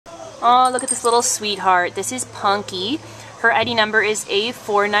Oh, look at this little sweetheart. This is Punky. Her ID number is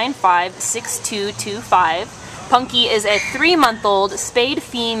A4956225. Punky is a 3-month-old spayed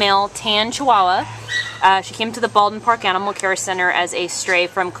female tan Chihuahua. She came to the Baldwin Park Animal Care Center as a stray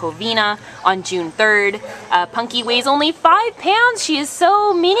from Covina on June 3rd. Punky weighs only 5 pounds. She is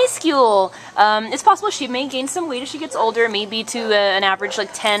so minuscule. It's possible she may gain some weight as she gets older, maybe to an average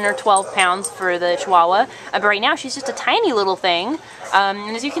like 10 or 12 pounds for the Chihuahua. But right now she's just a tiny little thing.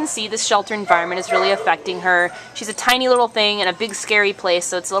 And as you can see, this shelter environment is really affecting her. She's a tiny little thing in a big scary place,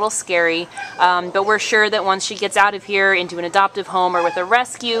 so it's a little scary. But we're sure that once she gets out of here into an adoptive home or with a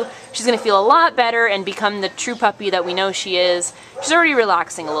rescue, she's going to feel a lot better and become the true puppy that we know she is. She's already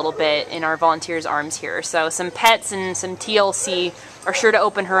relaxing a little bit in our volunteers' arms here. So some pets and some TLC are sure to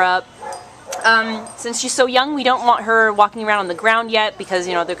open her up. Since she's so young, we don't want her walking around on the ground yet because,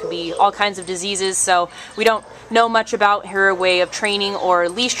 you know, there could be all kinds of diseases, so we don't know much about her way of training or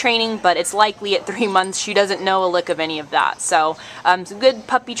leash training, but it's likely at 3 months she doesn't know a lick of any of that. So some good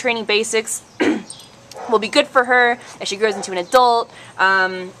puppy training basics will be good for her as she grows into an adult,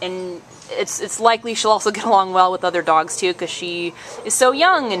 and it's likely she'll also get along well with other dogs too because she is so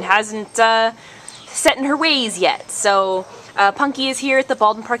young and hasn't set in her ways yet. So Punky is here at the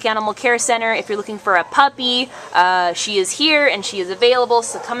Baldwin Park Animal Care Center. If you're looking for a puppy, she is here and she is available,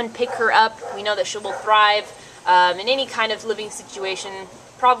 so come and pick her up. We know that she will thrive in any kind of living situation,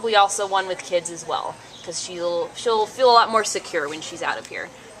 probably also one with kids as well, because she'll feel a lot more secure when she's out of here.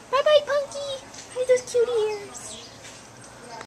 Bye-bye, Punky! Hi, those cute ears!